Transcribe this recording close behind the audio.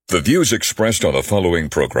The views expressed on the following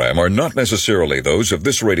program are not necessarily those of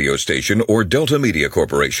this radio station or Delta Media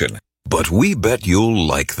Corporation, but we bet you'll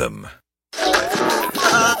like them. I'm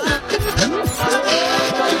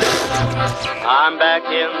back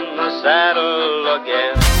in the saddle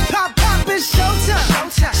again. Pop, pop, it's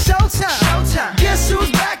showtime. Showtime. Showtime. Guess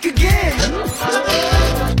who's back again?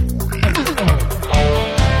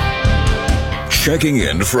 Checking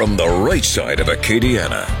in from the right side of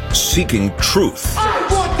Acadiana, seeking truth. I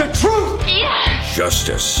want the truth. Yes.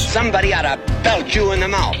 Justice. Somebody ought to belt you in the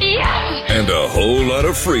mouth. Yes. And a whole lot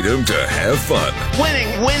of freedom to have fun. Winning.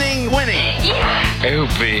 Yes. Oh,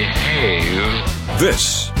 behave.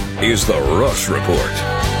 This is the Ross Report.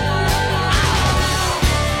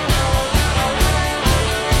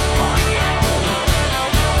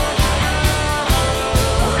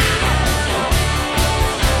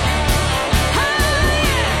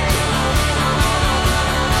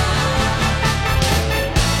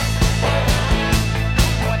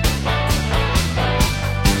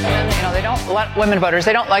 Women voters,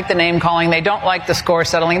 they don't like the name calling, they don't like the score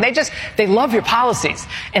settling, they love your policies,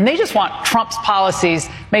 and they just want Trump's policies,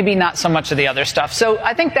 maybe not so much of the other stuff. So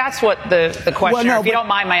I think that's what the question, if you don't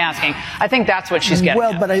mind my asking, I think that's what she's getting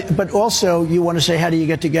at. But also you want to say, how do you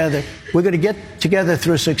get together? We're going to get together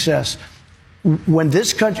through success. When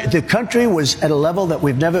the country was at a level that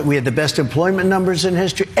we had the best employment numbers in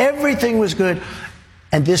history, everything was good,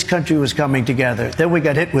 and this country was coming together. Then we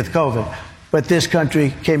got hit with COVID, but this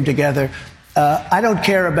country came together. I don't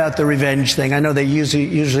care about the revenge thing. I know they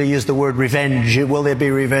usually use the word revenge. Will there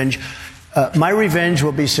be revenge? My revenge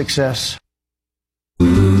will be success.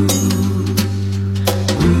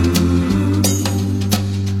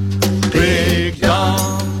 Big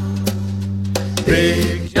John,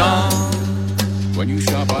 Big John. When you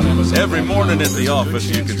shop on Amazon. Every morning at the office,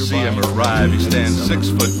 you can see him arrive. He stands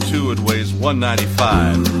 6'2" and weighs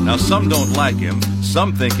 195. Now, some don't like him,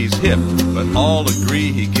 some think he's hip, but all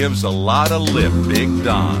agree he gives a lot of lip. Big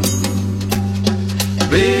Don.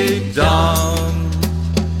 Big Don.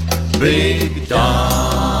 Big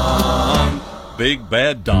Don. Big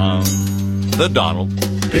Bad Don. The Donald.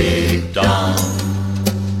 Big Don.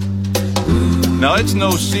 Now, it's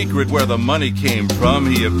no secret where the money came from.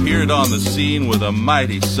 He appeared on the scene with a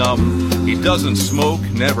mighty sum. He doesn't smoke,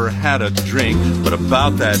 never had a drink, but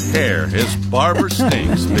about that hair, his barber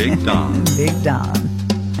stinks. Big Don. Big Don.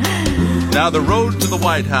 Now, the road to the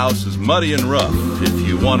White House is muddy and rough. If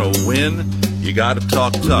you want to win, you got to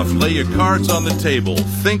talk tough. Lay your cards on the table.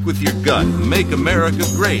 Think with your gut. Make America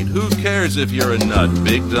great. Who cares if you're a nut?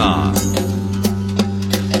 Big Don.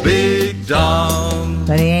 Big Don.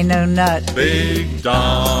 But he ain't no nut. Big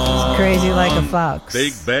Don. Crazy like a fox.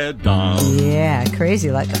 Big Bad Don. Yeah,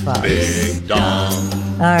 crazy like a fox. Big Don.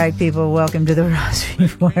 All right, people, welcome to the Ross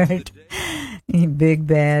Report. Big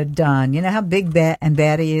Bad Don. You know how big and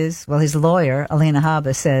bad he is? Well, his lawyer, Alina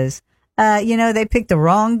Habba, says, they picked the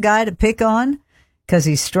wrong guy to pick on because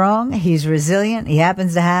he's strong, he's resilient, he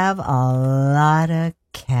happens to have a lot of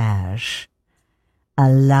cash. A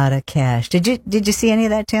lot of cash. Did you see any of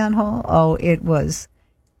that town hall? Oh, it was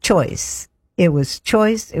choice. It was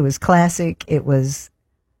choice. It was classic. It was,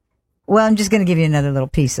 well, I'm just going to give you another little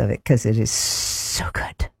piece of it because it is so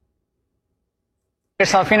good.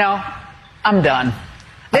 Yourself, I'm done.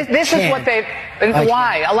 This is what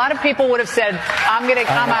why? A lot of people would have said, I'm going to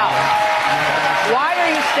come out. Why are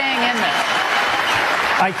you staying in this?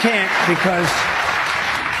 I can't because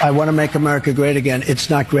I want to make America great again. It's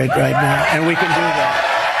not great right now, and we can do that.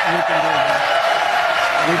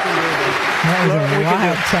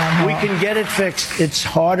 We can get it fixed. It's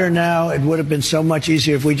harder now. It would have been so much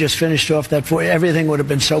easier if we just finished off that. Everything would have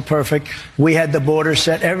bbeen so perfect. We had the border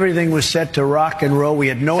set. Everything was set to rock and roll. We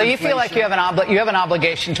had no. So you feel like you have an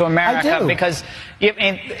obligation to America. I do. Because you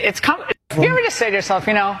ever just say to yourself,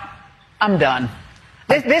 I'm done.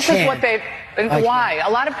 This is what why?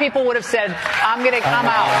 A lot of people would have said, I'm going to come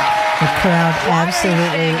out. The crowd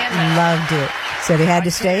absolutely loved it. Said he had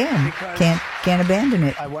to stay in. Can't abandon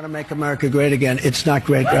it. I want to make America great again. It's not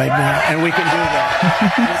great right now, and we can do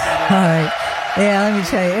that. All right. Yeah, let me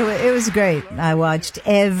tell you, it was great. I watched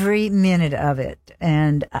every minute of it,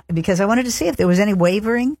 and because I wanted to see if there was any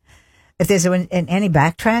wavering, if there's any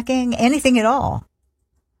backtracking, anything at all.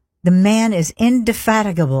 The man is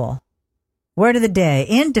indefatigable. Word of the day,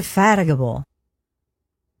 indefatigable.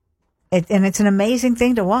 And it's an amazing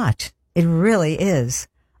thing to watch. It really is.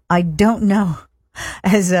 I don't know.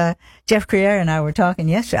 As Jeff Crier and I were talking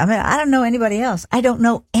yesterday, I don't know anybody else. I don't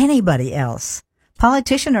know anybody else,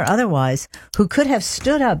 politician or otherwise, who could have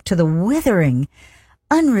stood up to the withering,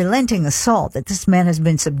 unrelenting assault that this man has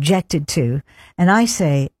been subjected to. And I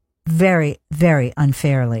say, very, very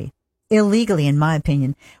unfairly. Illegally, in my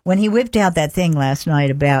opinion. When he whipped out that thing last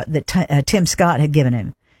night about that Tim Scott had given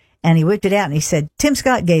him, and he whipped it out and he said, Tim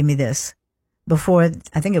Scott gave me this before,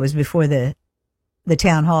 I think it was before the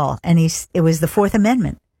town hall, and it was the Fourth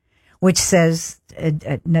Amendment, which says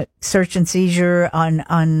search and seizure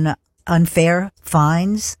on unfair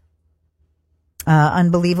fines,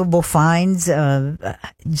 unbelievable fines,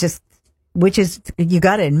 which is, you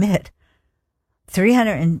got to admit,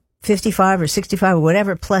 355 or 65 or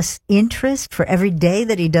whatever plus interest for every day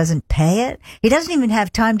that he doesn't pay it. He doesn't even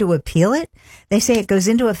have time to appeal it. They say it goes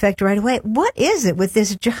into effect right away. What is it with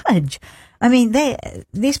this judge? I mean,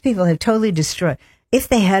 these people have totally destroyed, if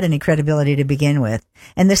they had any credibility to begin with.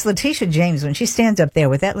 And this Letitia James, when she stands up there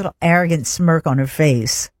with that little arrogant smirk on her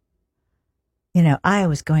face, you know, I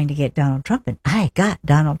was going to get Donald Trump and I got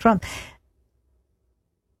Donald Trump.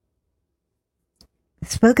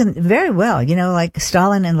 Spoken very well, you know, like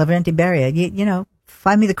Stalin and Lavrenti Beria. You know,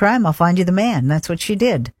 find me the crime, I'll find you the man. That's what she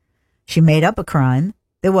did. She made up a crime.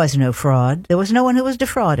 There was no fraud. There was no one who was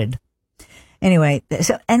defrauded. Anyway,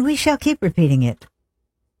 and we shall keep repeating it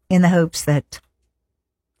in the hopes that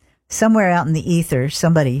somewhere out in the ether,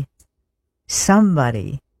 somebody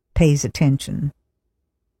pays attention.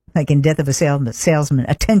 Like in Death of a Salesman,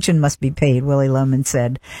 attention must be paid, Willie Loman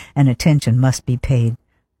said, and attention must be paid.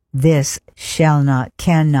 This shall not,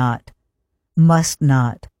 cannot, must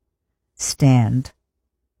not stand.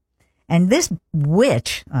 And this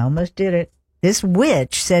witch, I almost did it, this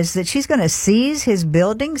witch says that she's going to seize his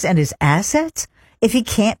buildings and his assets if he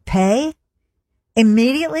can't pay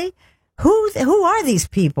immediately. Who are these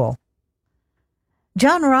people?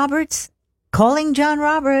 John Roberts, calling John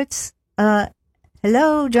Roberts.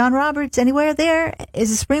 Hello, John Roberts, anywhere there?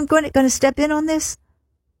 Is the Supreme Court going to step in on this?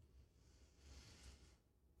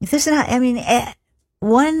 If this is not, I mean,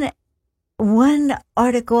 one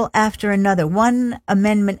article after another, one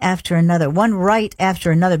amendment after another, one right after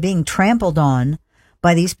another being trampled on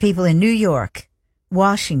by these people in New York,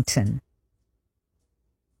 Washington,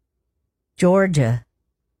 Georgia.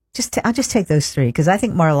 I'll just take those three, because I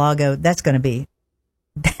think Mar-a-Lago, that's going to be,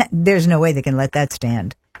 there's no way they can let that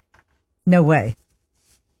stand. No way.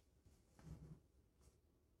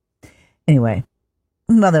 Anyway,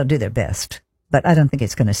 well, they'll do their best, but I don't think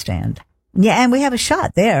it's going to stand. Yeah, and we have a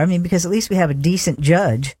shot there. I mean, because at least we have a decent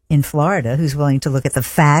judge in Florida who's willing to look at the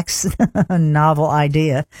facts. A novel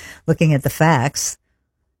idea, looking at the facts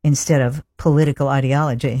instead of political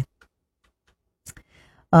ideology.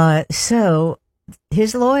 So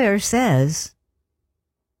his lawyer says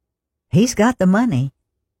he's got the money.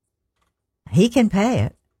 He can pay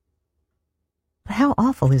it. But how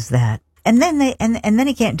awful is that? And then and then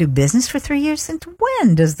he can't do business for 3 years. Since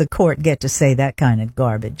when does the court get to say that kind of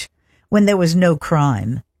garbage? When there was no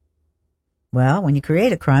crime. Well, when you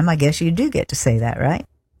create a crime, I guess you do get to say that, right?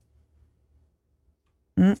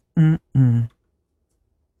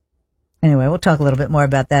 Anyway, we'll talk a little bit more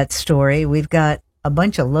about that story. We've got a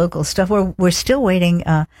bunch of local stuff. We're still waiting.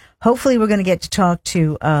 Hopefully we're going to get to talk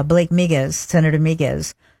to Blake Miguez, Senator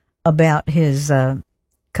Miguez, about his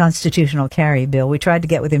constitutional carry bill. We tried to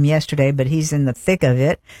get with him yesterday, but he's in the thick of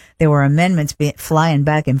it. There were amendments flying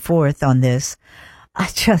back and forth on this. I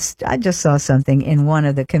just saw something in one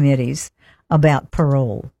of the committees about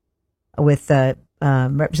parole with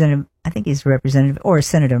Representative, I think he's Representative or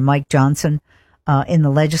Senator Mike Johnson in the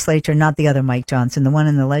legislature, not the other Mike Johnson, the one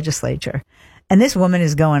in the legislature. And this woman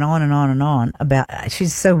is going on and on and on about,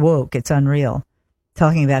 she's so woke, it's unreal,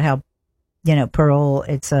 talking about how, you know, parole,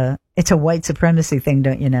 it's a white supremacy thing,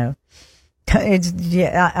 don't you know? I'm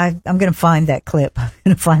going to find that clip. I'm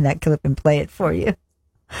going to find that clip and play it for you.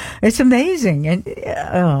 It's amazing.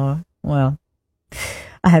 And, well,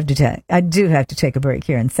 I do have to take a break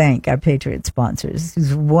here and thank our Patriot sponsors,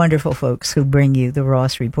 these wonderful folks who bring you the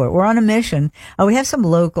Ross Report. We're on a mission. We have some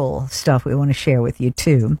local stuff we want to share with you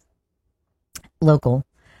too. Local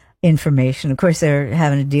information. Of course, they're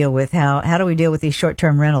having to deal with how do we deal with these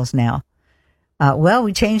short-term rentals now? Well,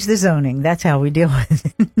 we changed the zoning. That's how we deal with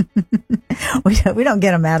it. We don't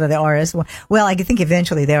get them out of the RS1. Well, I think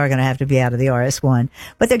eventually they are going to have to be out of the RS1,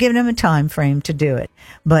 but they're giving them a time frame to do it.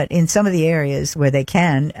 But in some of the areas where they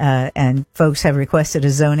can, and folks have requested a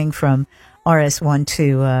zoning from RS1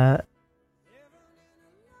 to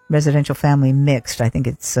residential family mixed, I think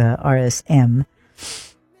it's RSM,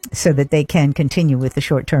 so that they can continue with the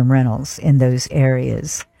short-term rentals in those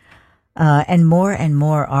areas. And more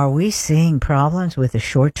are we seeing problems with the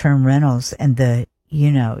short-term rentals and the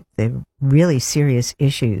really serious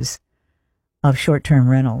issues of short-term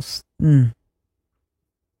rentals.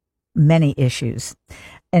 Many issues.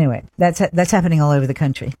 Anyway, that's happening all over the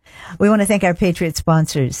country. We want to thank our Patriot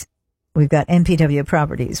sponsors, We've got MPW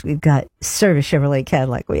Properties. We've got Service Chevrolet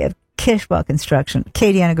Cadillac. We have Kishbaugh Construction,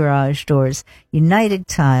 Acadiana Garage Doors, United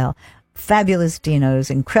Tile, Fabulous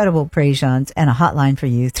Dinos, Incredible Prejeans, and a hotline for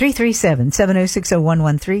you,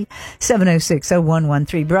 337-706-0113,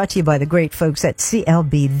 706-0113, brought to you by the great folks at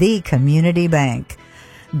CLB, the Community Bank.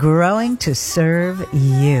 Growing to serve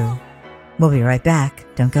you. We'll be right back.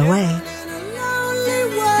 Don't go away.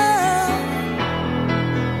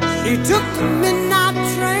 She took the midnight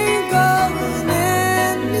train going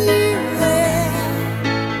anywhere.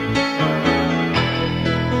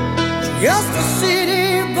 Just a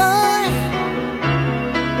city boy,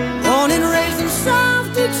 born and raised in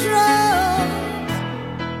South Detroit.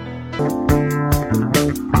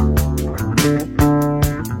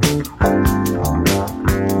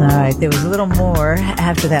 All right, there was a little more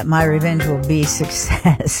after that. My revenge will be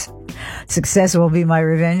success. Success will be my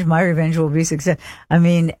revenge. My revenge will be success. I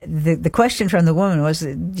mean, the question from the woman was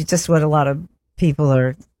just what a lot of people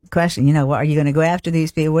are questioning. You know, what are you going to go after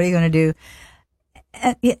these people? What are you going to do?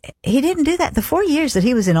 And he didn't do that. The 4 years that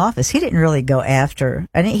he was in office, he didn't really go after.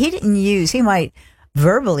 And he might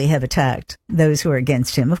verbally have attacked those who are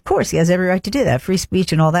against him. Of course, he has every right to do that. Free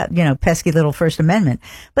speech and all that, pesky little First Amendment.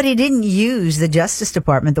 But he didn't use the Justice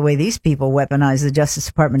Department the way these people weaponize the Justice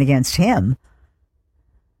Department against him.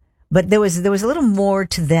 But there was a little more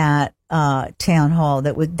to that town hall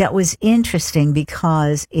that was interesting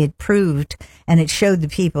because it proved and it showed the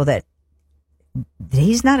people that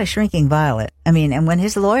he's not a shrinking violet. I mean, and when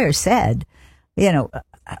his lawyer said,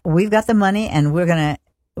 we've got the money and we're gonna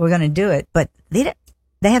do it, but they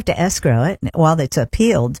have to escrow it while it's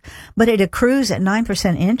appealed, but it accrues at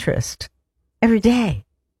 9% interest every day.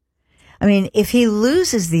 I mean, if he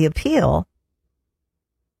loses the appeal,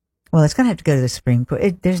 well, it's going to have to go to the Supreme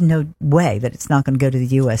Court. There's no way that it's not going to go to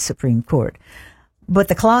the U.S. Supreme Court. But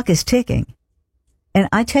the clock is ticking. And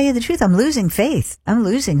I tell you the truth, I'm losing faith. I'm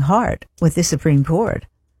losing heart with this Supreme Court.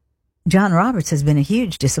 John Roberts has been a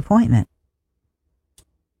huge disappointment.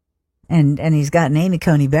 And he's got Amy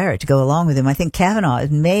Coney Barrett to go along with him. I think Kavanaugh is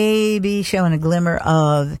maybe showing a glimmer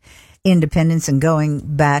of independence and going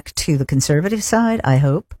back to the conservative side, I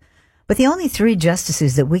hope. But the only three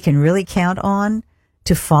justices that we can really count on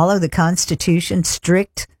to follow the Constitution,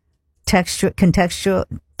 strict textualists,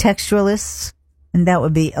 and that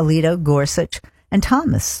would be Alito, Gorsuch, and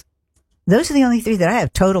Thomas. Those are the only three that I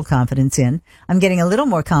have total confidence in. I'm getting a little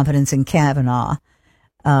more confidence in Kavanaugh.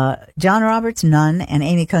 John Roberts, none, and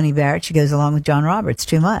Amy Coney Barrett, she goes along with John Roberts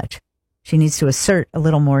too much. She needs to assert a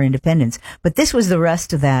little more independence. But this was the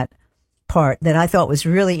rest of that part that I thought was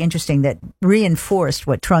really interesting, that reinforced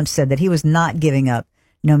what Trump said, that he was not giving up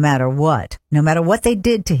no matter what they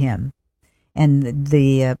did to him. And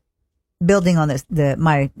the building on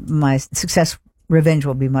my success, revenge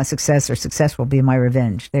will be my success, or success will be my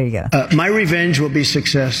revenge. There you go. My revenge will be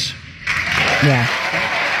success. Yeah.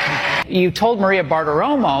 You told Maria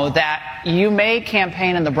Bartiromo that you may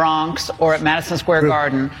campaign in the Bronx or at Madison Square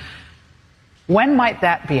Garden. When might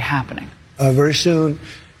that be happening? Very soon.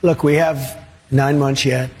 Look, we have 9 months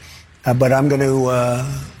yet, but I'm going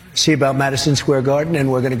to see about Madison Square Garden,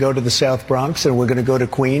 and we're going to go to the South Bronx, and we're going to go to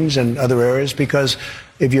Queens and other areas, because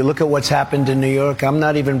if you look at what's happened in New York, I'm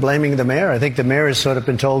not even blaming the mayor. I think the mayor has sort of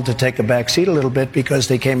been told to take a back seat a little bit because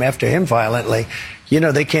they came after him violently.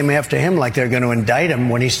 They came after him like they're going to indict him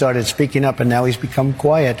when he started speaking up, and now he's become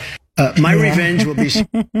quiet. My revenge will be...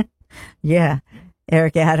 Yeah,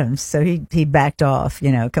 Eric Adams. So he backed off,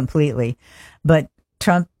 completely. But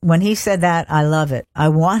Trump, when he said that, I love it. I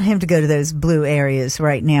want him to go to those blue areas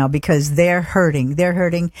right now because they're hurting. They're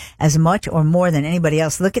hurting as much or more than anybody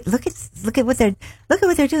else. Look at what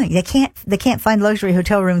they're doing. They can't find luxury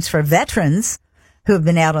hotel rooms for veterans who have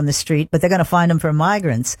been out on the street, but they're going to find them for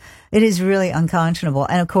migrants. It is really unconscionable.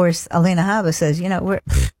 And of course, Alina Habba says,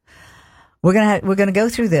 we're going to go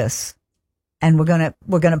through this, and we're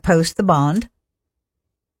going to post the bond.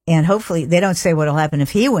 And hopefully they don't say what'll happen if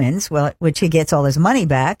he wins, which he gets all his money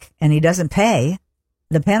back and he doesn't pay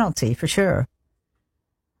the penalty for sure.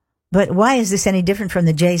 But why is this any different from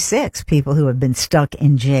the J6 people who have been stuck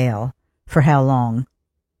in jail for how long?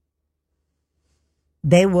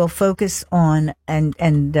 They will focus on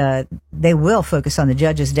they will focus on the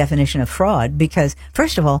judge's definition of fraud because,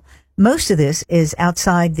 first of all, most of this is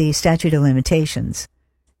outside the statute of limitations.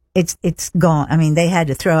 It's gone. I mean, they had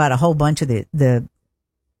to throw out a whole bunch of the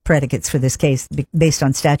predicates for this case based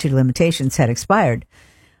on statute of limitations had expired.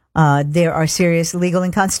 There are serious legal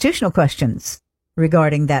and constitutional questions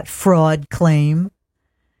regarding that fraud claim,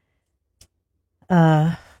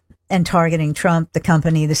 and targeting Trump, the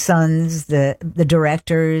company, the sons, the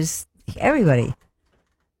directors, everybody.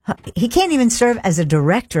 He can't even serve as a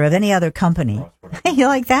director of any other company. You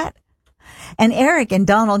like that? And Eric and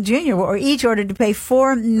Donald Jr. were each ordered to pay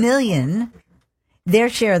 $4 million, their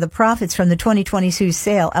share of the profits from the 2022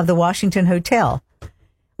 sale of the Washington Hotel,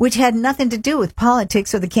 which had nothing to do with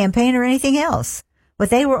politics or the campaign or anything else. But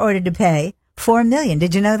they were ordered to pay $4 million.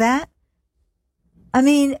 Did you know that? I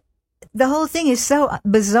mean, the whole thing is so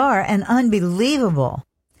bizarre and unbelievable.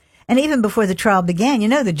 And even before the trial began,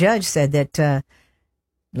 the judge said that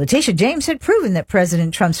Letitia James had proven that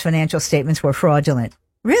President Trump's financial statements were fraudulent.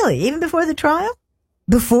 Really? Even before the trial?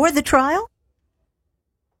 Before the trial?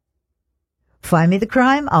 Find me the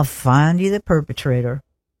crime, I'll find you the perpetrator.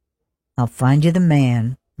 I'll find you the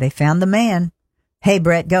man. They found the man. Hey,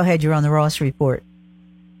 Brett, go ahead. You're on the Ross Report.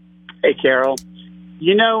 Hey, Carol.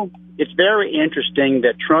 It's very interesting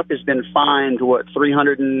that Trump has been fined,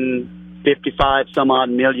 $355 some odd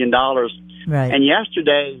million. Right. And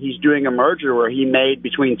yesterday he's doing a merger where he made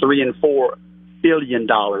between $3 and $4 billion.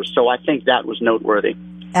 So I think that was noteworthy.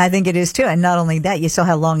 I think it is too. And not only that, you saw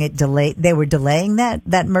how long it delayed. They were delaying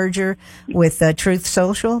that merger with Truth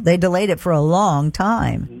Social. They delayed it for a long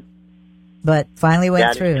time, but finally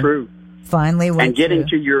went through. That is true. Finally went and getting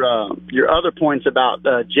through. to your other points about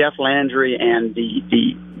Jeff Landry and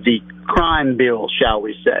the crime bill, shall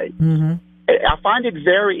we say. Mm-hmm. I find it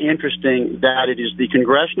very interesting that it is the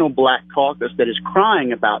Congressional Black Caucus that is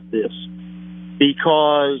crying about this,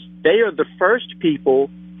 because they are the first people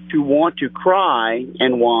to want to cry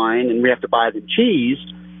and whine, and we have to buy them cheese,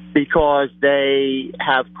 because they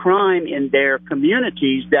have crime in their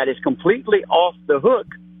communities that is completely off the hook,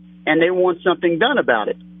 and they want something done about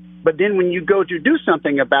it. But then when you go to do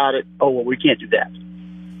something about it, we can't do that.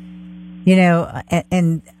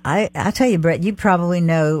 And I tell you, Brett, you probably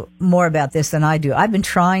know more about this than I do. I've been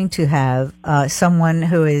trying to have someone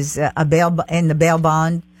who is in the bail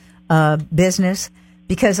bond business,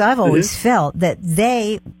 because I've always felt that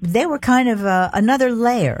they were kind of another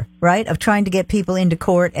layer, right, of trying to get people into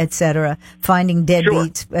court, et cetera, finding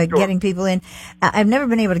deadbeats, getting people in. I've never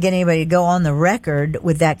been able to get anybody to go on the record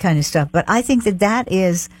with that kind of stuff, but I think that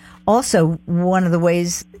is also one of the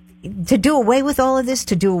ways to do away with all of this,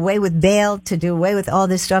 to do away with bail, to do away with all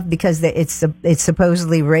this stuff, because it's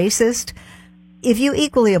supposedly racist. If you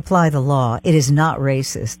equally apply the law, it is not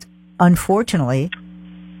racist. Unfortunately,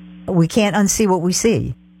 we can't unsee what we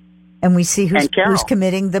see, and we see who's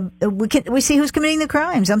committing we see who's committing the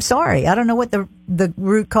crimes. I'm sorry, I don't know what the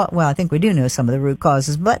root cause. Well, I think we do know some of the root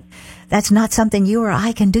causes, but that's not something you or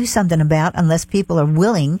I can do something about unless people are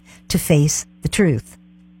willing to face the truth.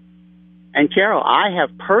 And Carol, I have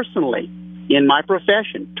personally, in my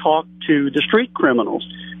profession, talked to the street criminals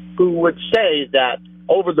who would say that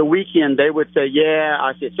over the weekend they would say,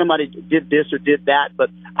 I said somebody did this or did that, but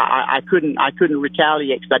I couldn't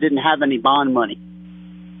retaliate because I didn't have any bond money.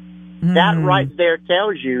 That right there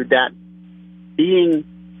tells you that being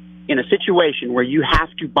in a situation where you have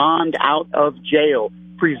to bond out of jail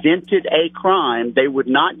prevented a crime. They would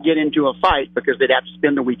not get into a fight because they'd have to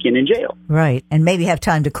spend the weekend in jail. Right, and maybe have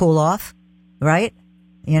time to cool off. Right?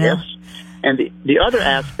 Yes. And the other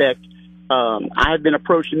aspect, I have been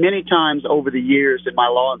approached many times over the years in my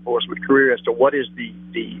law enforcement career as to what is the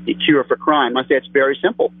cure for crime. I said it's very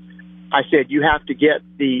simple. I said you have to get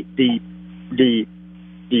the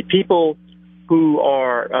people who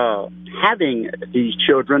are having these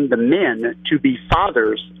children, the men, to be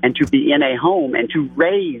fathers and to be in a home and to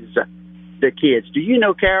raise the kids. Do you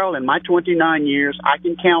know, Carol, in my 29 years, I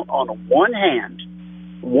can count on one hand,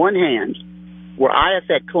 where I have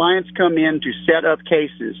had clients come in to set up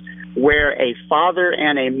cases where a father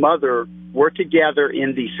and a mother were together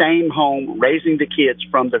in the same home raising the kids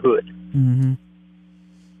from the hood. Mm-hmm.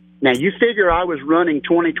 Now, you figure I was running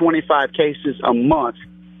 20, 25 cases a month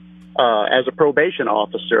as a probation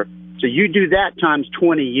officer. So you do that times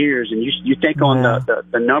 20 years, and you think on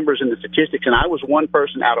the numbers and the statistics, and I was one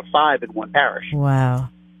person out of 5 in one parish. Wow.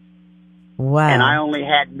 And I only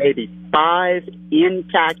had maybe 5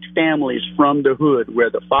 intact families from the hood where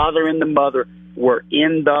the father and the mother were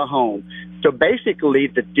in the home. So basically,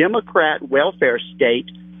 the Democrat welfare state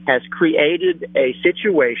has created a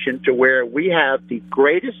situation to where we have the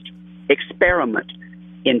greatest experiment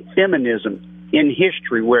in feminism in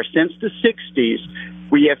history, where since the 60s,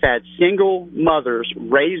 we have had single mothers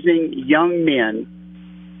raising young men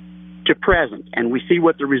to present. And we see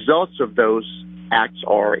what the results of those acts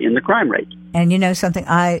are in the crime rate. And you know something,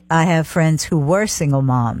 I have friends who were single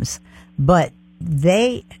moms, but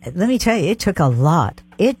let me tell you, it took a lot.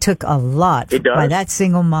 It took a lot by that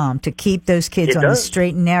single mom to keep those kids on the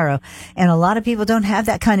straight and narrow. And a lot of people don't have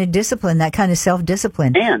that kind of discipline, that kind of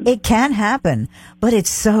self-discipline. And it can happen, but it's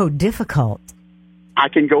so difficult. I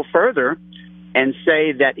can go further and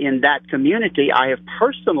say that in that community, I have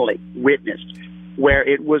personally witnessed where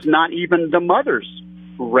it was not even the mothers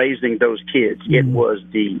raising those kids. It was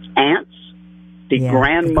the aunts, the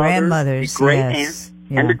grandmothers, the great aunts,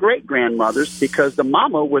 and the great-grandmothers, because the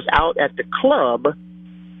mama was out at the club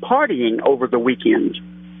partying over the weekend.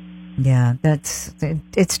 Yeah,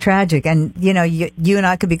 it's tragic. And, you know, you and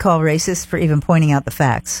I could be called racist for even pointing out the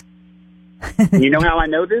facts. You know how I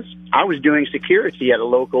know this? I was doing security at a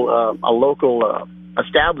local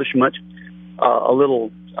establishment, a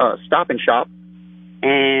little Stop and Shop,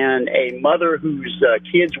 and a mother whose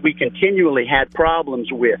kids we continually had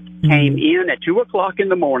problems with came in at 2 o'clock in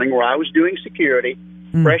the morning where I was doing security,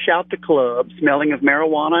 fresh out the club, smelling of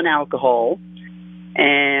marijuana and alcohol.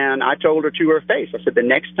 And I told her to her face, I said, the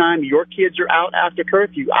next time your kids are out after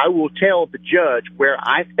curfew, I will tell the judge where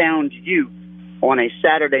I found you on a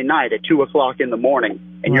Saturday night at 2 o'clock in the morning,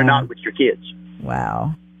 and you're not with your kids.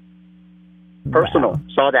 Wow. Personal. Wow.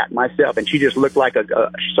 Saw that myself, and she just looked like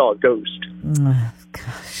she saw a ghost. Oh,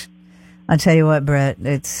 gosh. I'll tell you what, Brett,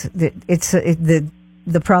 the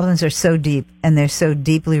problems are so deep, and they're so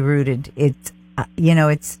deeply rooted.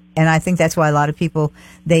 And I think that's why a lot of people,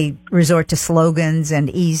 they resort to slogans and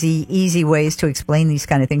easy ways to explain these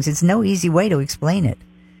kind of things. It's no easy way to explain it.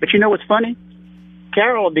 But you know what's funny?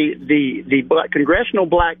 Carol, the Congressional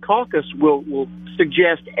Black Caucus will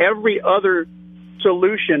suggest every other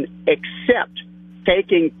solution except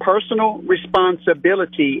taking personal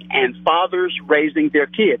responsibility and fathers raising their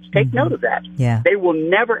kids. Take note of that. Yeah. They will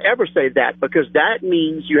never, ever say that, because that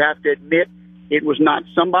means you have to admit it was not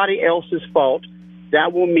somebody else's fault.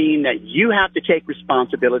 That will mean that you have to take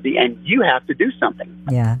responsibility and you have to do something.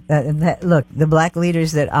 Yeah. Look, the black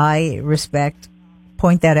leaders that I respect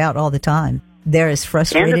point that out all the time. They're as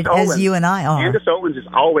frustrated as you and I are. Candace Owens is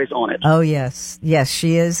always on it. Oh, yes. Yes,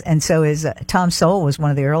 she is. And so is Tom Sowell was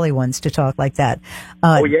one of the early ones to talk like that.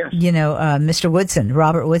 Yes. You know, Mr. Woodson,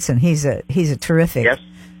 Robert Woodson, he's a terrific. Yes.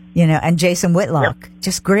 You know, and Jason Whitlock,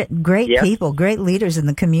 just great yes. people, great leaders in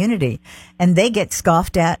the community. And they get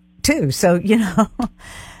scoffed at, too. So, you know.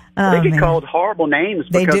 They get called horrible names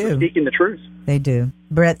because of speaking the truth. They do.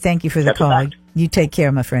 Brett, thank you for the call. You take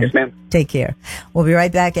care, my friend. Yes, ma'am. Take care. We'll be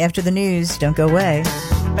right back after the news. Don't go away.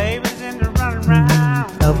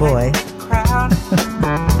 Oh, boy.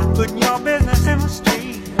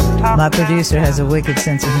 My producer has a wicked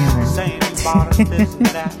sense of humor.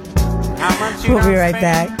 We'll be right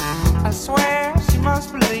back. I swear she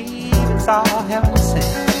must believe it's all heaven sent.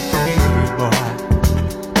 Hey,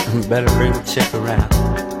 boy, better bring the chick around.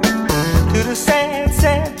 To the sad,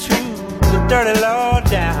 sad truth, the dirty low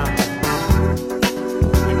down.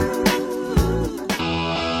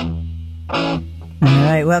 All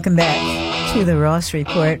right, welcome back to the Ross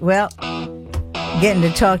Report. Well, getting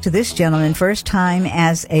to talk to this gentleman, first time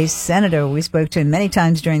as a senator. We spoke to him many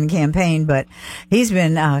times during the campaign, but he's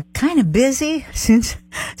been kind of busy since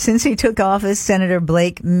he took office. Senator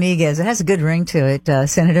Blake Miguez. It has a good ring to it.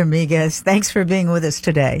 Senator Miguez, thanks for being with us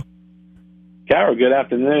today. Carol, good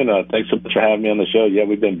afternoon. Thanks so much for having me on the show. Yeah,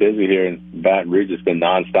 we've been busy here in Baton Rouge. It's been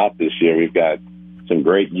nonstop this year. We've got some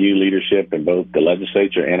great new leadership in both the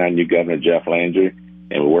legislature and our new governor, Jeff Landry,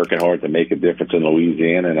 and we're working hard to make a difference in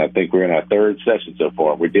Louisiana. And I think we're in our third session so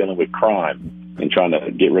far. We're dealing with crime and trying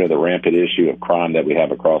to get rid of the rampant issue of crime that we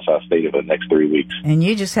have across our state over the next 3 weeks. And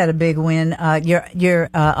you just had a big win. Your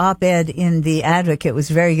op-ed in The Advocate was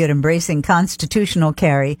very good, embracing constitutional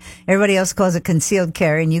carry. Everybody else calls it concealed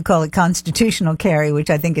carry, and you call it constitutional carry, which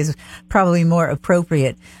I think is probably more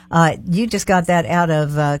appropriate. You just got that out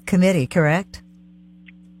of committee, correct?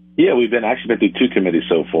 Yeah, we've been through two committees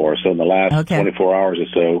so far. So in the last 24 hours or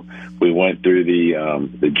so, we went through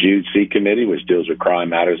the Jude C committee, which deals with crime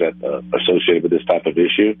matters associated with this type of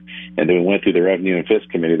issue. And then we went through the Revenue and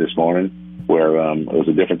Fiscal Committee this morning, where it was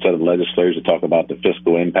a different set of legislators to talk about the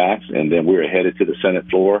fiscal impacts. And then we're headed to the Senate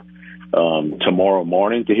floor tomorrow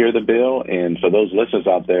morning to hear the bill. And for those listeners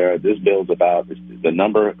out there, this bill is about, the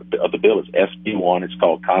number of the bill is SB1. It's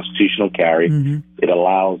called constitutional carry. Mm-hmm. It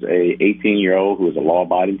allows a 18-year-old who is a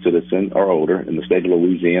law-abiding citizen or older in the state of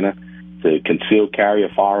Louisiana to conceal carry a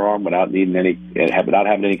firearm without having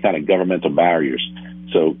any kind of governmental barriers.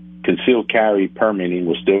 So concealed carry permitting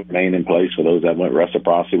will still remain in place for those that went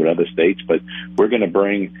reciprocity with other states, but we're going to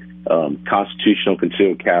bring constitutional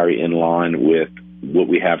concealed carry in line with what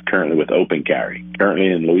we have currently with open carry. Currently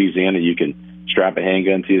in Louisiana, you can strap a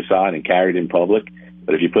handgun to your side and carry it in public,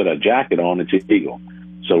 but if you put a jacket on, it's illegal.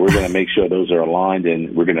 So we're going to make sure those are aligned,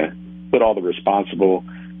 and we're going to put all the responsible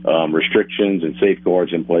restrictions and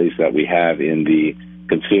safeguards in place that we have in the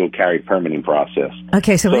concealed carry permitting process.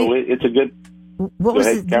 Okay, so it's a good...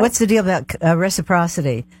 What's the deal about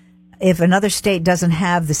reciprocity? If another state doesn't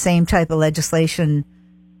have the same type of legislation,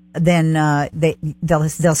 then they'll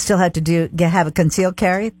still have to have a concealed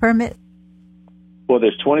carry permit? Well,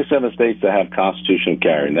 there's 27 states that have constitutional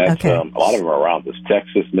carry, and that's a lot of them are around us: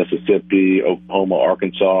 Texas, Mississippi, Oklahoma,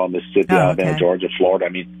 Arkansas, Mississippi, Alabama, Georgia, Florida. I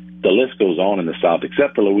mean, the list goes on in the South,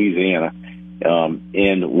 except for Louisiana.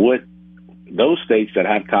 And what those states that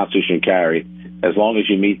have constitutional carry, as long as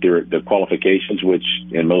you meet the qualifications, which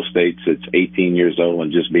in most states it's 18 years old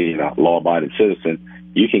and just being a law-abiding citizen,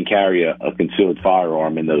 you can carry a concealed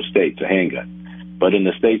firearm in those states, a handgun. But in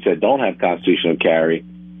the states that don't have constitutional carry,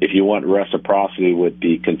 if you want reciprocity with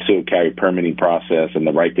the concealed carry permitting process and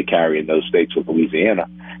the right to carry in those states with Louisiana,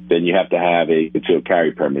 then you have to have a concealed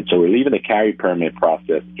carry permit. So we're leaving the carry permit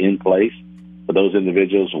process in place for those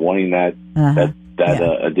individuals wanting that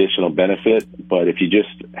additional benefit. But if you just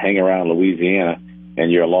hang around Louisiana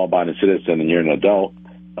and you're a law-abiding citizen and you're an adult,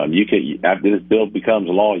 you can, after this bill becomes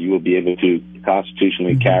law, you will be able to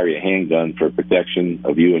constitutionally carry a handgun for protection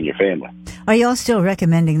of you and your family. Are you all still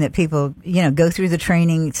recommending that people, go through the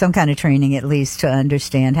training, some kind of training at least, to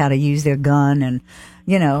understand how to use their gun and,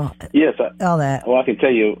 yes, all that? Well, I can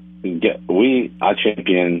tell you, I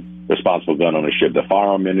champion responsible gun ownership. The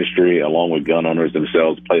firearm industry, along with gun owners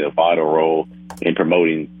themselves, play a vital role in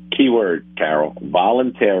promoting, keyword, Carol,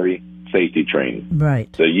 voluntary safety training. Right.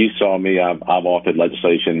 So you saw me, I've authored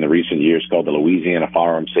legislation in the recent years called the Louisiana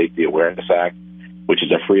Firearm Safety Awareness Act, which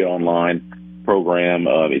is a free online program.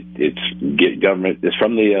 It's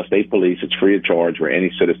from the state police. It's free of charge, where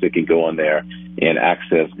any citizen can go on there and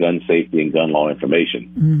access gun safety and gun law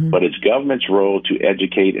information. Mm-hmm. But it's government's role to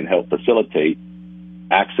educate and help facilitate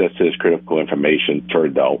access to this critical information for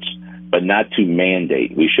adults, but not to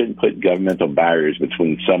mandate. We shouldn't put governmental barriers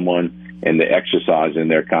between someone and the exercise in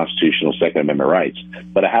their constitutional Second Amendment rights.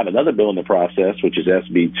 But I have another bill in the process, which is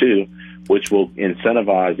SB 2, which will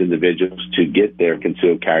incentivize individuals to get their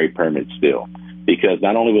concealed carry permit still. Because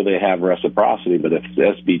not only will they have reciprocity, but if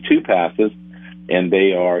SB 2 passes and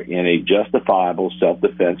they are in a justifiable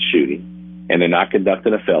self-defense shooting and they're not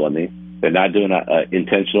conducting a felony, they're not doing an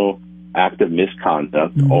intentional act of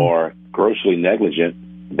misconduct or grossly negligent,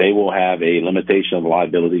 they will have a limitation of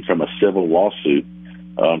liability from a civil lawsuit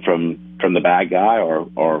from the bad guy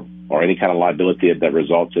or any kind of liability that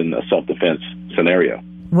results in a self-defense scenario.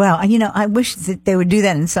 Well, I wish that they would do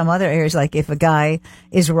that in some other areas, like if a guy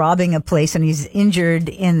is robbing a place and he's injured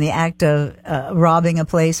in the act of robbing a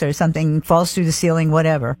place or something, falls through the ceiling,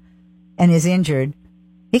 whatever, and is injured,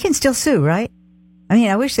 he can still sue, right?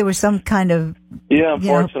 I wish there was some kind of... Yeah,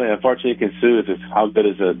 unfortunately, he can sue. It's just how good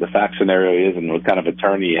the fact scenario is and what kind of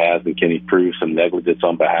attorney he has, and can he prove some negligence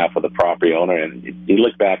on behalf of the property owner, and you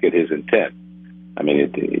look back at his intent.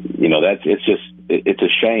 It's a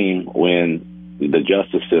shame when the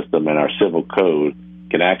justice system and our civil code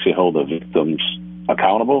can actually hold the victims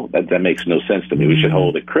accountable. That makes no sense to me. We should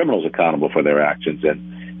hold the criminals accountable for their actions,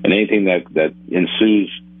 and anything that ensues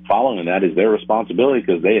following that is their responsibility,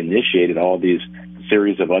 because they initiated all these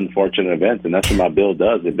series of unfortunate events. And that's what my bill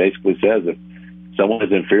does. It basically says if someone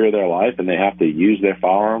is in fear of their life and they have to use their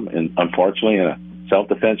firearm, and unfortunately in a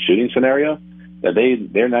self-defense shooting scenario, that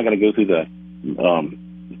they're not going to go through the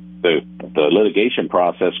litigation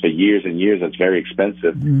process for years and years. That's very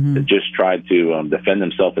expensive to just try to defend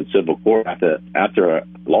themselves in civil court after a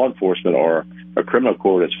law enforcement or a criminal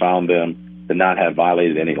court has found them to not have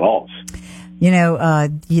violated any laws.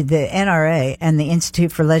 The NRA and the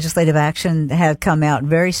Institute for Legislative Action have come out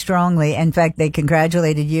very strongly. In fact, they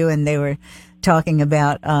congratulated you, and they were talking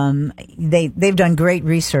about they've done great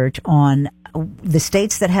research on the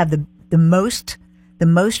states that have the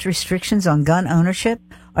most restrictions on gun ownership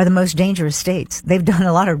are the most dangerous states. They've done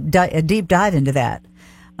a lot of a deep dive into that.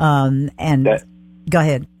 Go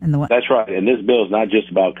ahead. That's right. And this bill is not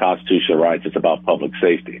just about constitutional rights. It's about public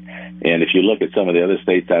safety. And if you look at some of the other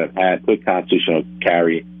states that have put constitutional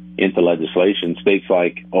carry into legislation, states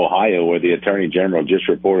like Ohio, where the Attorney General just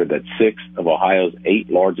reported that 6 of Ohio's 8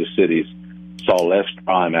 largest cities saw less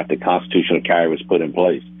crime after constitutional carry was put in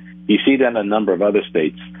place. You see that in a number of other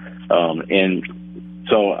states. And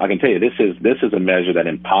so I can tell you, this is a measure that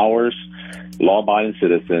empowers law-abiding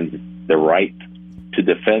citizens the right to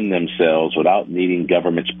defend themselves without needing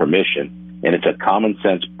government's permission. And it's a common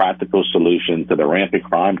sense, practical solution to the rampant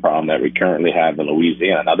crime problem that we currently have in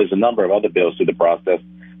Louisiana. Now, there's a number of other bills through the process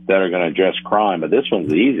that are going to address crime, but this one's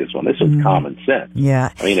the easiest one. This is common sense.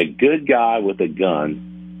 Yeah. A good guy with a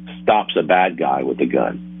gun stops a bad guy with a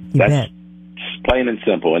gun. That's plain and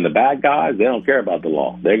simple. And the bad guys, they don't care about the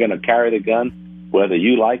law. They're going to carry the gun whether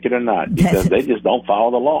you like it or not, because they just don't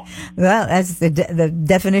follow the law. Well, that's the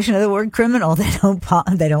definition of the word criminal. They don't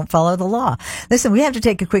follow the law. Listen, we have to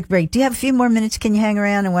take a quick break. Do you have a few more minutes? Can you hang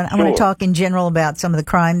around? I want to talk in general about some of the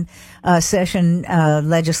crime session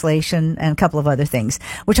legislation and a couple of other things.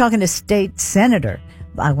 We're talking to State Senator.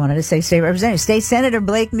 I wanted to say State Representative. State Senator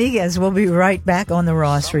Blake Miguez. We'll be right back on the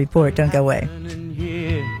Ross Report. Don't go away.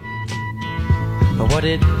 What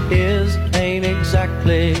it is ain't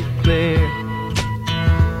exactly clear.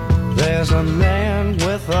 There's a man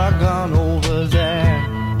with a gun over there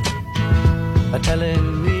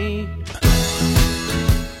telling me.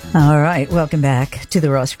 All right, welcome back to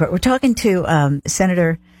the Ross Report. We're talking to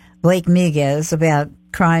Senator Blake Miguez about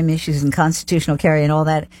crime issues and constitutional carry and all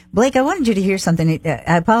that. Blake, I wanted you to hear something.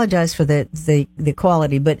 I apologize for the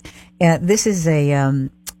quality, but this was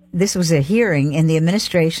a hearing in the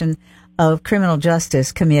Administration of Criminal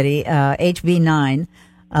Justice Committee, HB 9,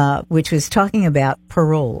 which was talking about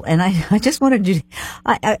parole. And I just wanted you,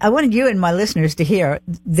 I wanted you and my listeners to hear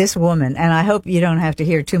this woman, and I hope you don't have to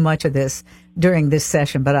hear too much of this during this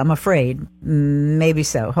session, but I'm afraid maybe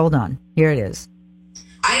so. Hold on. Here it is.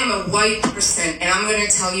 I am a white person, and I'm going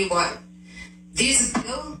to tell you what. This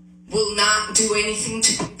bill will not do anything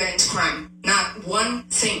to prevent crime. Not one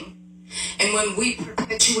thing. And when we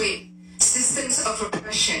perpetuate systems of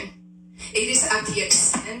oppression, it is at the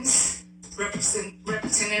expense,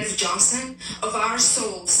 Representative Johnson, of our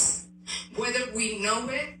souls, whether we know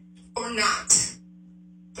it or not.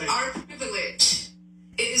 Our privilege,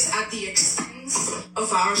 it is at the expense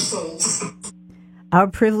of our souls. Our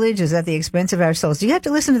privilege is at the expense of our souls. Do you have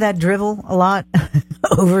to listen to that drivel a lot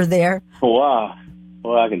over there? Wow.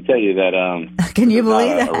 Well, I can tell you that. Can you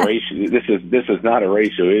believe that? This is not a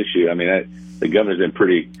racial issue. I mean, the governor's been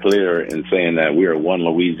pretty clear in saying that we are one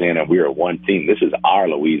Louisiana, we are one team. This is our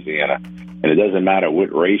Louisiana, and it doesn't matter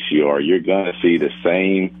what race you are. You're going to see the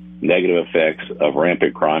same negative effects of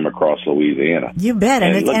rampant crime across Louisiana. You bet.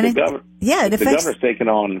 The governor's taking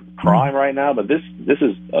on crime right now, but this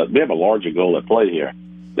is we have a larger goal at play here.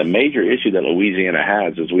 The major issue that Louisiana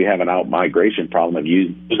has is we have an out-migration problem of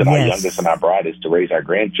using our youngest and our brightest to raise our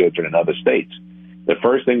grandchildren in other states. The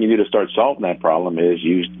first thing you need to start solving that problem is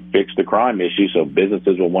you fix the crime issue so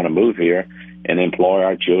businesses will want to move here and employ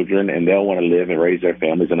our children, and they'll want to live and raise their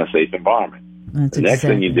families in a safe environment. The next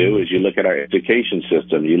thing you do is you look at our education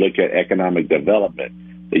system, you look at economic development,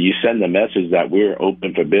 that you send the message that we're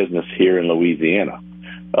open for business here in Louisiana.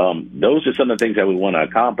 Those are some of the things that we want to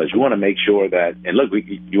accomplish. We want to make sure that, and look,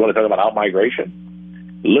 you want to talk about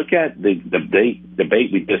out-migration? Look at the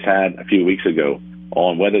debate we just had a few weeks ago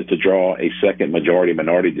on whether to draw a second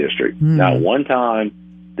majority-minority district. Now, one time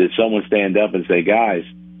did someone stand up and say, guys,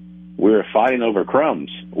 we're fighting over crumbs.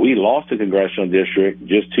 We lost a congressional district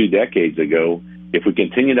just 2 decades ago. If we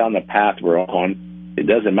continue down the path we're on, it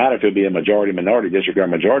doesn't matter if it'll be a majority-minority district or a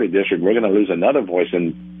majority district. We're going to lose another voice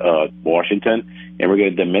in Washington, and we're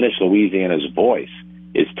going to diminish Louisiana's voice.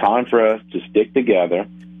 It's time for us to stick together,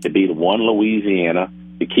 to be one Louisiana,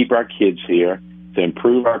 to keep our kids here, to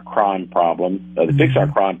improve our crime problem, to fix our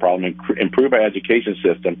crime problem, improve our education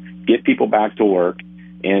system, get people back to work,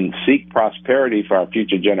 and seek prosperity for our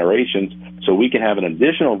future generations so we can have an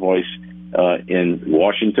additional voice in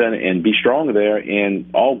Washington and be strong there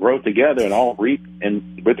and all grow together and all reap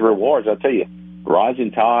and with the rewards. I'll tell you,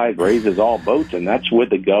 rising tide raises all boats, and that's what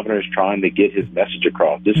the governor is trying to get his message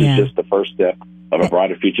across. This is just the first step of a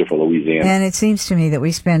brighter future for Louisiana. And it seems to me that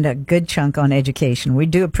we spend a good chunk on education. We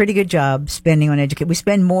do a pretty good job spending on education. We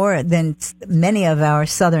spend more than many of our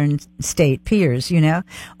southern state peers,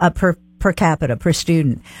 per capita, per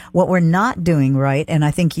student. What we're not doing right, and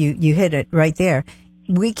I think you hit it right there,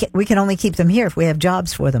 we can only keep them here if we have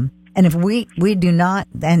jobs for them. And if we do not,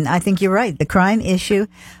 and I think you're right, the crime issue,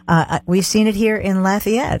 we've seen it here in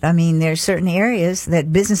Lafayette. I mean, there's certain areas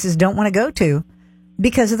that businesses don't want to go to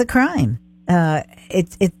because of the crime.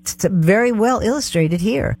 It's very well illustrated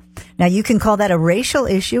here. Now, you can call that a racial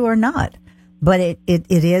issue or not, but it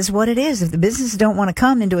is what it is. If the businesses don't want to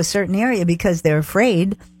come into a certain area because they're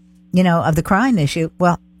afraid, of the crime issue,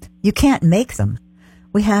 well, you can't make them.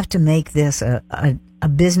 We have to make this a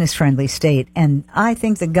business-friendly state, and I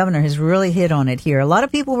think the governor has really hit on it here. A lot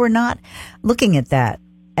of people were not looking at that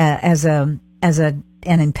as an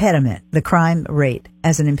impediment, the crime rate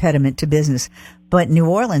as an impediment to business. But New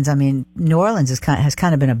Orleans has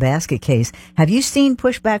kind of been a basket case. Have you seen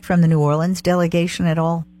pushback from the New Orleans delegation at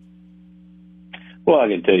all? Well, I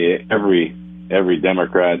can tell you, every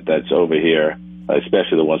Democrat that's over here,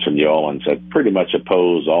 especially the ones from New Orleans, have pretty much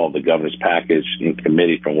opposed all of the governor's package in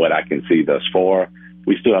committee from what I can see thus far.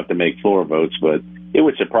 We still have to make floor votes, but it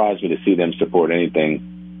would surprise me to see them support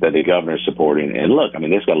anything that the governor is supporting. And look, I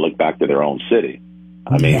mean, they've got to look back to their own city.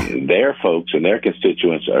 I mean, their folks and their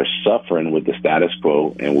constituents are suffering with the status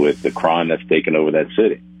quo and with the crime that's taken over that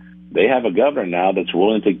city. They have a governor now that's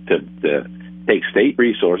willing to take state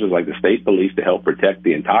resources like the state police to help protect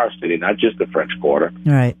the entire city, not just the French Quarter.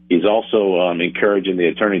 Right. He's also encouraging the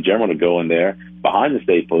attorney general to go in there behind the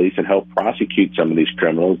state police and help prosecute some of these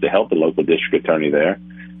criminals, to help the local district attorney there.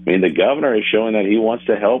 I mean, the governor is showing that he wants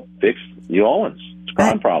to help fix New Orleans'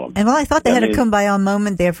 crime problem. And well, I thought they had a kumbaya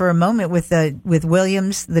moment there for a moment with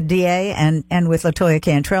Williams, the DA, and with LaToya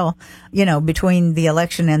Cantrell, you know, between the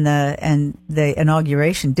election and the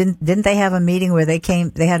inauguration. Didn't they have a meeting where they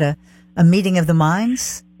had a meeting of the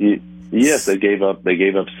minds? Yes, they gave up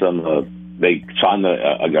some. They signed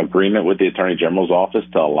an agreement with the Attorney General's office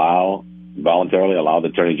to voluntarily allow the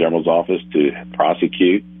Attorney General's office to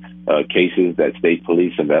prosecute cases that state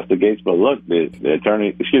police investigates. But look, the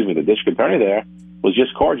district attorney there was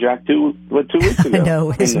just carjacked 2 weeks ago. I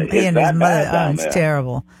know, his mother. It's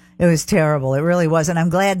terrible. It was terrible. It really was. And I'm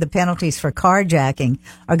glad the penalties for carjacking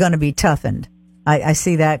are going to be toughened. I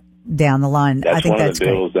see that down the line. That's I think one of the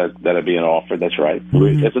bills that are being offered. That's right.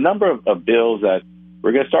 Mm-hmm. There's a number of bills that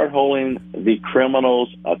we're going to start holding the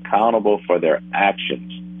criminals accountable for their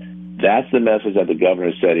actions. That's the message that the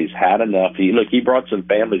governor said he's had enough. He brought some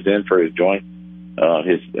families in for his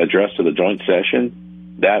address to the joint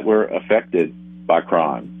session that were affected by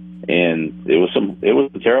crime. And it was some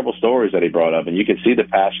terrible stories that he brought up. And you could see the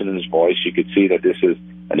passion in his voice. You could see that this is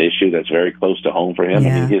an issue that's very close to home for him.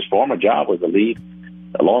 Yeah. And his former job was the lead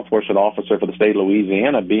law enforcement officer for the state of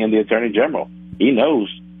Louisiana, being the attorney general. He knows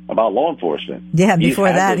about law enforcement. Yeah, before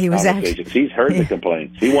that, he was actually... He's heard the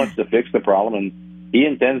complaints. He wants to fix the problem, and he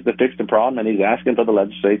intends to fix the problem, and he's asking for the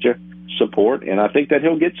legislature support, and I think that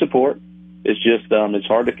he'll get support. It's just it's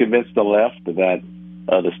hard to convince the left that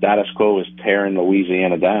the status quo is tearing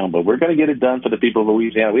Louisiana down, but we're going to get it done for the people of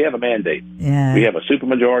Louisiana. We have a mandate. Yeah. We have a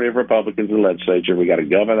supermajority of Republicans in the legislature. We got a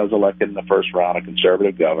governor that was elected in the first round, a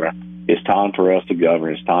conservative governor. It's time for us to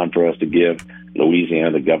govern. It's time for us to give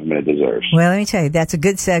Louisiana the government it deserves. Well, let me tell you, that's a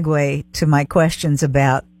good segue to my questions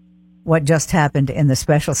about what just happened in the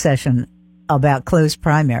special session about closed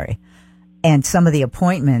primary and some of the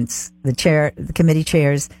appointments, the committee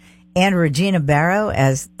chairs, and Regina Barrow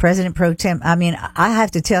as president pro tem. I mean, I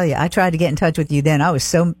have to tell you, I tried to get in touch with you then. I was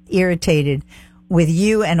so irritated with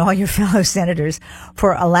you and all your fellow senators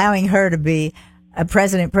for allowing her to be a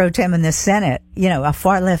president pro tem in the Senate, you know, a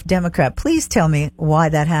far left Democrat. Please tell me why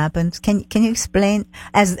that happens. Can you explain,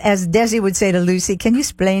 as Desi would say to Lucy, can you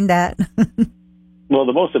explain that? Well,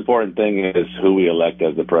 the most important thing is who we elect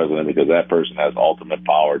as the president, because that person has ultimate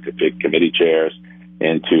power to pick committee chairs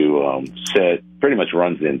and to pretty much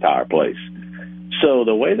runs the entire place. So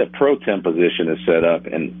the way the pro tem position is set up,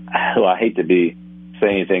 and I hate to say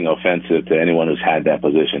anything offensive to anyone who's had that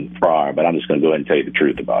position prior, but I'm just going to go ahead and tell you the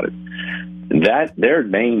truth about it. That their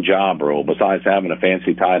main job role, besides having a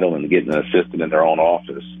fancy title and getting an assistant in their own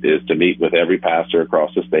office, is to meet with every pastor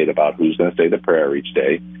across the state about who's going to say the prayer each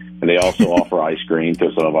day. And they also offer ice cream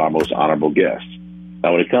to some of our most honorable guests.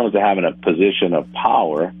 Now, when it comes to having a position of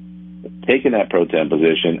power, taking that pro tem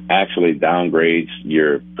position actually downgrades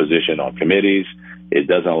your position on committees. It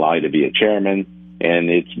doesn't allow you to be a chairman, and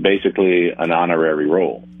it's basically an honorary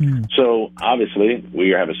role. So, obviously, we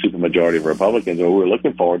have a supermajority of Republicans, and what we're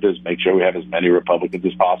looking forward to is make sure we have as many Republicans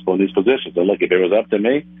as possible in these positions. So, look, if it was up to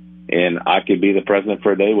me and I could be the president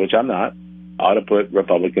for a day, which I'm not, I ought to put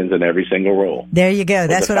Republicans in every single role. There you go.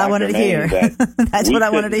 That's what I wanted to hear. That's what I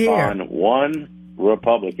wanted to hear. On one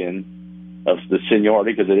Republican of the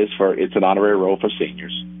seniority, because it's an honorary role for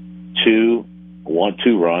seniors, to want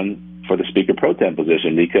to run for the Speaker Pro Tem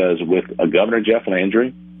position, because with Governor Jeff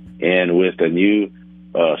Landry and with a new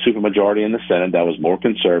supermajority in the Senate that was more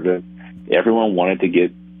conservative, everyone wanted to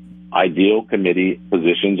get ideal committee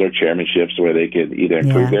positions or chairmanships where they could either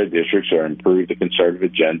improve their districts or improve the conservative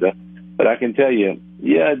agenda. But I can tell you,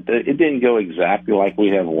 it didn't go exactly like we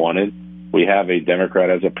have wanted. We have a Democrat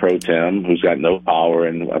as a pro tem who's got no power,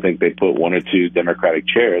 and I think they put 1 or 2 Democratic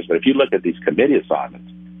chairs. But if you look at these committee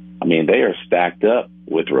assignments, I mean, they are stacked up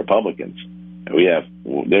with Republicans.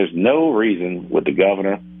 There's no reason with the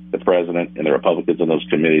governor, the president, and the Republicans in those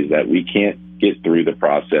committees that we can't get through the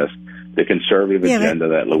process, the conservative agenda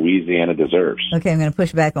that Louisiana deserves. Okay, I'm going to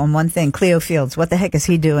push back on one thing. Cleo Fields, what the heck is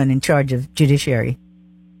he doing in charge of judiciary?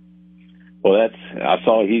 Well, I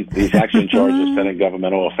saw he's actually in charge of Senate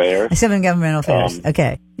Governmental Affairs. Senate Governmental Affairs.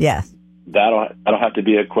 Okay, yes. That'll have to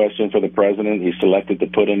be a question for the president. He selected to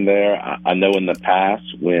put him there. I know in the past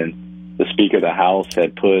when the Speaker of the House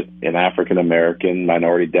had put an African-American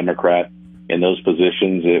minority Democrat in those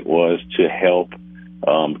positions, it was to help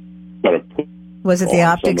sort of put was it the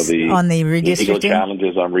optics on the redistricting? Legal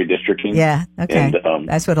challenges on redistricting. Yeah, okay. And,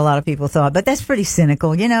 that's what a lot of people thought. But that's pretty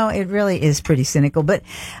cynical. You know, it really is pretty cynical. But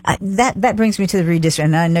that brings me to the redistricting.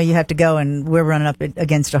 And I know you have to go, and we're running up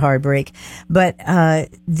against a hard break. But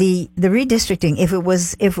the redistricting, if it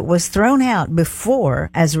was thrown out before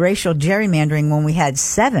as racial gerrymandering when we had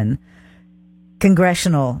 7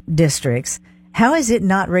 congressional districts, how is it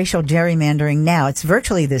not racial gerrymandering now? It's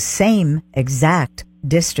virtually the same exact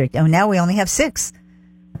district. And now we only have 6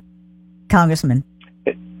 congressmen.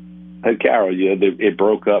 Hey, Carol, it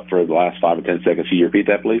broke up for the last 5 or 10 seconds. Can you repeat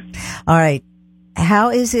that, please? All right. How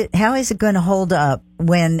is it going to hold up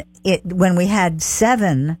when we had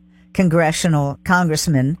 7 congressional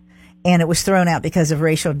congressmen and it was thrown out because of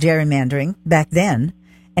racial gerrymandering back then,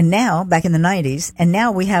 and now back in the 90s, and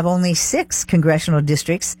now we have only 6 congressional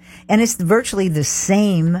districts, and it's virtually the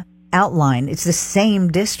same outline. It's the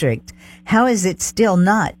same district. How is it still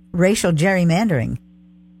not racial gerrymandering?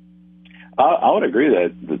 I would agree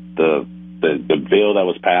that the bill that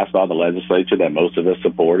was passed by the legislature that most of us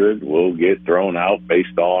supported will get thrown out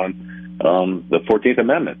based on the 14th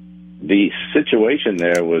Amendment. The situation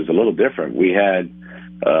there was a little different. We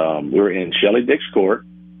were in Shelley Dick's court,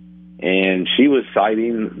 and she was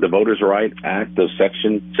citing the Voters' Rights Act of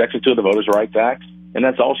Section 2 of the Voters' Rights Act, and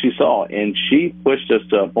that's all she saw. And she pushed us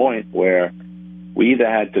to a point where we either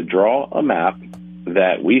had to draw a map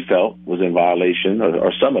that we felt was in violation,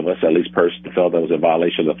 or some of us at least personally felt that was in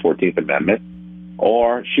violation of the 14th Amendment,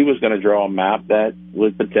 or she was going to draw a map that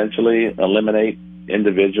would potentially eliminate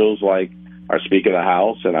individuals like our Speaker of the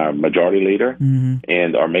House and our Majority Leader,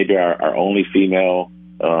 and or maybe our only female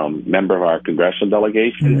member of our congressional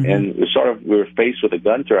delegation. And we were faced with a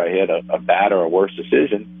gun to our head, a bad or a worse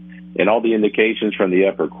decision. And all the indications from the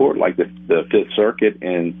upper court, like the Fifth Circuit,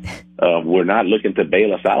 and we're not looking to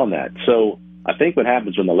bail us out on that. So I think what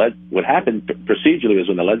happened procedurally is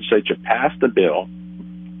when the legislature passed the bill,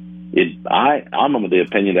 I'm of the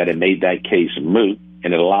opinion that it made that case moot,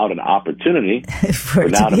 and it allowed an opportunity for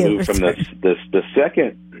now to move from the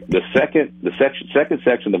second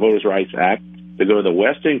section of the Voters' Rights Act to go to the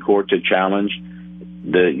Western Court to challenge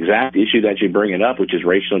the exact issue that you're bringing up, which is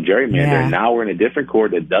racial gerrymandering. Yeah. And now we're in a different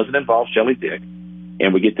court that doesn't involve Shelley Dick,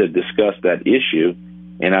 and we get to discuss that issue.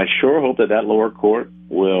 And I sure hope that lower court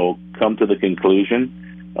will come to the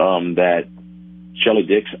conclusion that Shelley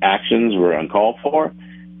Dick's actions were uncalled for.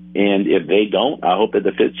 And if they don't, I hope that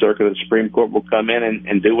the Fifth Circuit of the Supreme Court will come in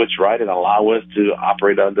and do what's right and allow us to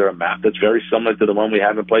operate under a map that's very similar to the one we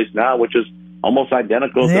have in place now, which is almost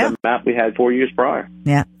identical to the map we had 4 years prior.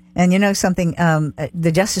 Yeah. And you know something,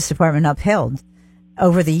 the Justice Department upheld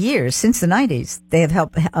over the years, since the 90s, they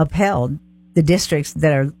have upheld the districts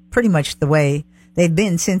that are pretty much the way they've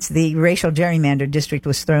been since the racial gerrymander district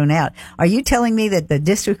was thrown out. Are you telling me that the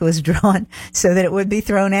district was drawn so that it would be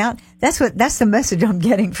thrown out? That's the message I'm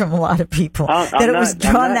getting from a lot of people. It was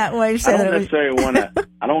drawn that way. So I don't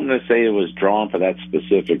necessarily say it was drawn for that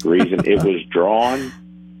specific reason. It was drawn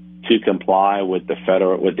to comply with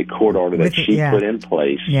the court order that she put in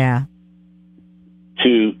place. Yeah.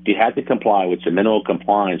 You had to comply with the minimal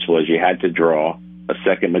compliance was you had to draw a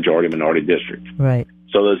second majority minority district. Right.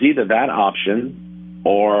 So there's either that option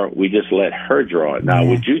or we just let her draw it. Now,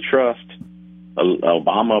 would you trust an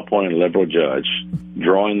Obama-appointed liberal judge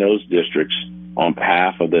drawing those districts on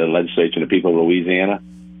behalf of the legislature and the people of Louisiana?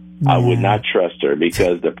 I would not trust her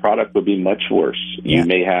because the product would be much worse. You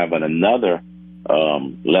may have another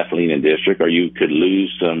left-leaning district, or you could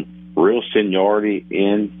lose some real seniority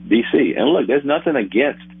in D.C. And look, there's nothing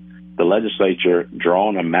against the legislature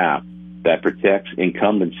drawing a map that protects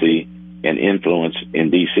incumbency and influence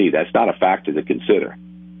in D.C. That's not a factor to consider.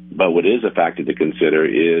 But what is a factor to consider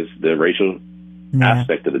is the racial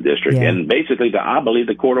aspect of the district. Yeah. And basically, I believe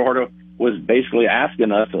the court order was basically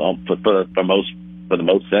asking us, for the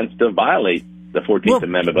most sense, to violate the 14th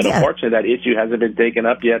Amendment. But unfortunately, that issue hasn't been taken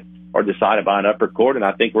up yet or decided by an upper court, and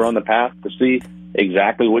I think we're on the path to see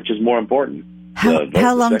exactly which is more important.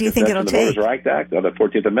 How long do you think it'll take? The Voters' Rights Act or the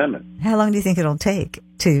 14th Amendment? How long do you think it'll take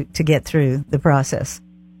to get through the process?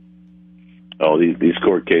 Oh, these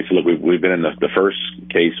court cases. Look, we've been in the first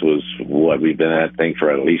case was we've been at, I think, for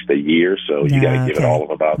at least a year. So you got to give it all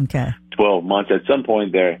of about 12 months. At some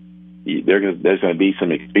point, there's going to be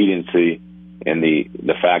some expediency in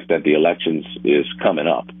the fact that the elections is coming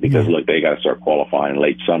up because look, they got to start qualifying in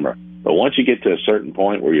late summer. But once you get to a certain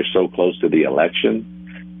point where you're so close to the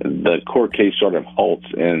election, the court case sort of halts,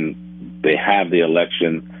 and they have the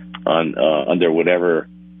election on under whatever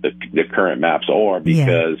the current maps are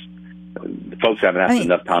because folks haven't had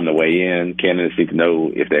enough time to weigh in. Candidates need to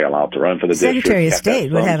know if they're allowed to run for the district. Secretary of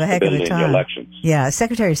State would have a heck of a time. Elections. Yeah,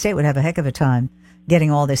 Secretary of State would have a heck of a time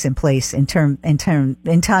getting all this in place in time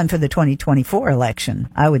for the 2024 election,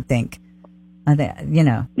 I would think.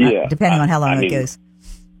 Depending on how long it goes.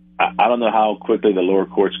 I don't know how quickly the lower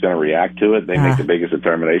court's going to react to it. They make the biggest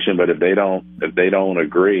determination, but if they don't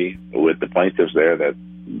agree with the plaintiffs there that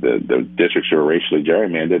the districts are racially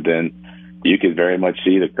gerrymandered, then you could very much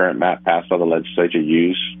see the current map passed by the legislature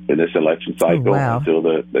used in this election cycle until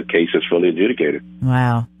the case is fully adjudicated.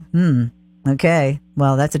 Wow. Okay.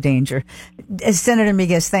 Well, that's a danger. Senator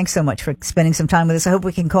Miguez, thanks so much for spending some time with us. I hope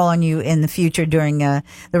we can call on you in the future during the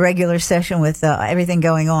regular session with everything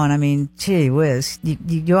going on. I mean, gee whiz,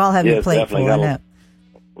 you all have your plate full. I know.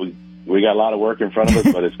 We got a lot of work in front of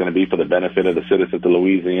us, but it's going to be for the benefit of the citizens of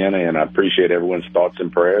Louisiana, and I appreciate everyone's thoughts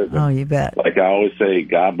and prayers. Oh, you bet. Like I always say,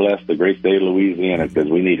 God bless the great state of Louisiana, because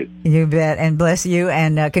we need it. You bet, and bless you,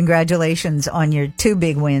 and congratulations on your 2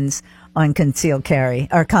 big wins on concealed carry,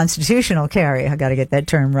 or constitutional carry. I got to get that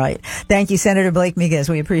term right. Thank you, Senator Blake Miguez.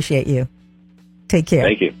 We appreciate you. Take care.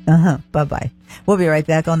 Thank you. Bye-bye. We'll be right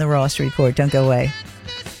back on the Ross Report. Don't go away.